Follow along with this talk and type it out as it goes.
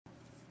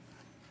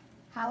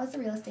How is the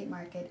real estate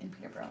market in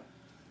Peterborough?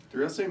 The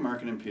real estate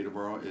market in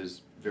Peterborough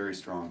is very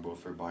strong, both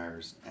for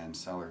buyers and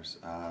sellers,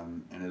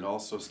 and it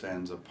also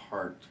stands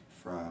apart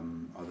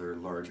from other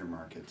larger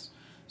markets,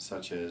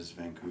 such as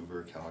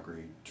Vancouver,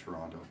 Calgary,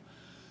 Toronto.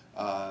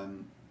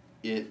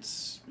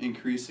 It's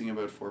increasing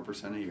about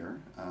 4% a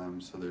year,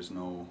 so there's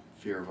no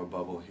fear of a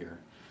bubble here.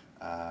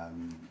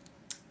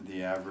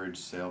 The average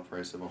sale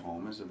price of a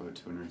home is about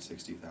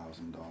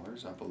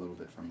 $260,000, up a little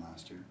bit from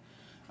last year.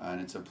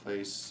 And it's a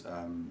place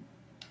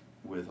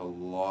with a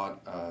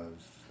lot of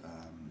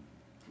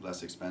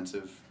less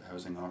expensive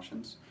housing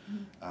options,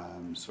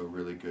 so a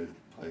really good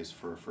place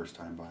for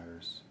first-time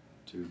buyers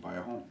to buy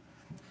a home.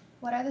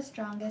 What are the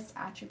strongest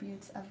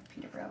attributes of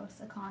Peterborough's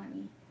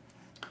economy?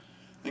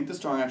 I think the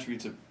strong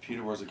attributes of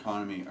Peterborough's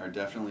economy are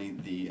definitely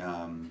the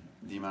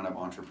amount of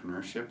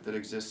entrepreneurship that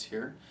exists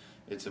here.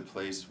 It's a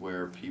place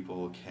where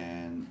people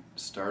can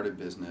start a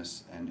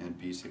business and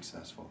be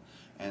successful.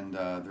 And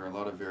there are a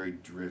lot of very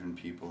driven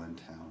people in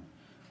town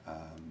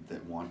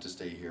that want to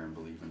stay here and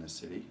believe in the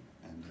city.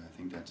 And I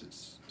think that's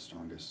its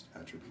strongest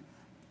attribute.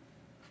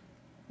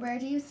 Where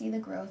do you see the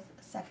growth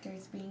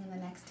sectors being in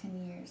the next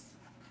 10 years?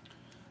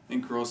 I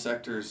think growth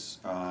sectors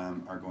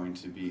are going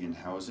to be in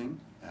housing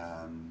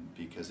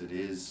because it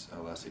is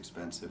a less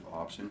expensive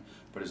option,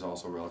 but is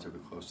also relatively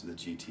close to the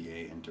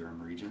GTA and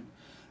Durham region.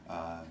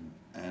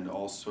 And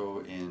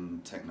also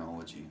in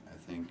technology.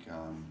 I think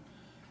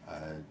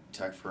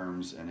tech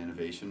firms and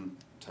innovation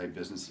type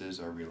businesses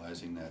are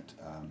realizing that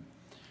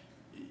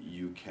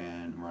you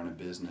can run a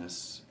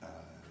business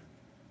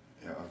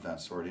of that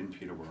sort in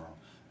Peterborough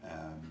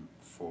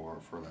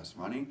for less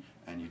money,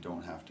 and you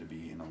don't have to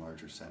be in a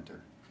larger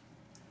center.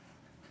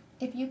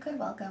 If you could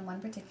welcome one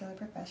particular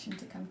profession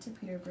to come to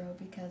Peterborough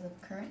because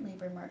of current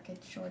labor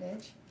market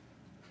shortage,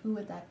 who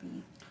would that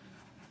be?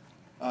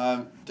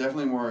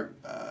 Definitely more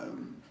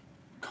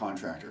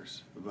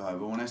contractors. But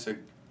when I say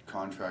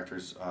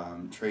contractors,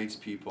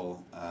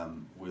 tradespeople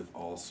with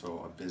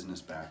also a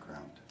business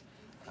background.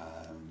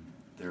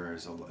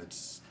 There's a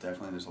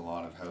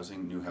lot of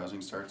new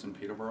housing starts in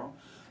Peterborough,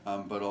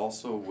 but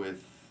also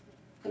with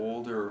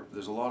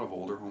there's a lot of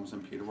older homes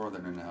in Peterborough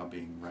that are now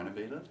being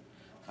renovated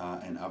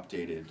and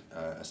updated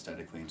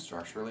aesthetically and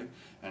structurally,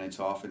 and it's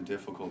often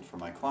difficult for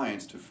my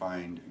clients to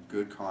find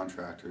good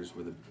contractors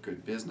with a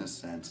good business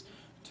sense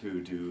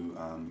to do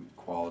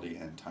quality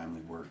and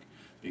timely work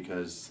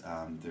because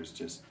there's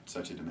just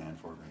such a demand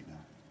for it right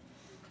now.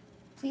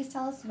 Please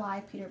tell us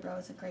why Peterborough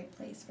is a great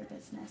place for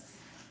business.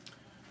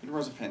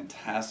 Peterborough is a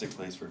fantastic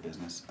place for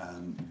business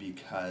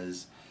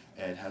because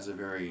it has a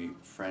very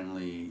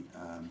friendly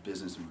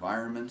business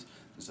environment.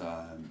 There's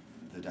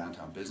the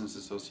Downtown Business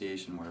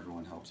Association where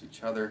everyone helps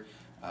each other.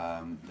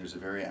 There's a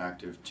very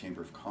active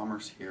Chamber of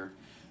Commerce here,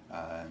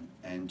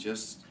 and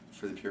just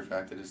for the pure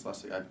fact that it's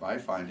less, I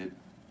find it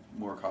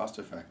more cost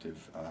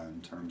effective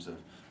in terms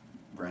of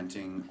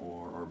renting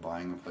or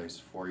buying a place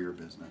for your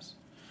business.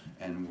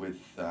 And with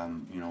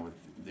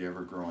with the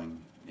ever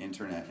growing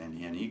internet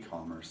and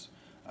e-commerce,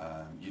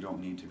 you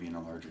don't need to be in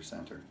a larger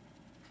center.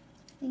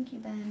 Thank you,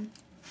 Ben.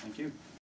 Thank you.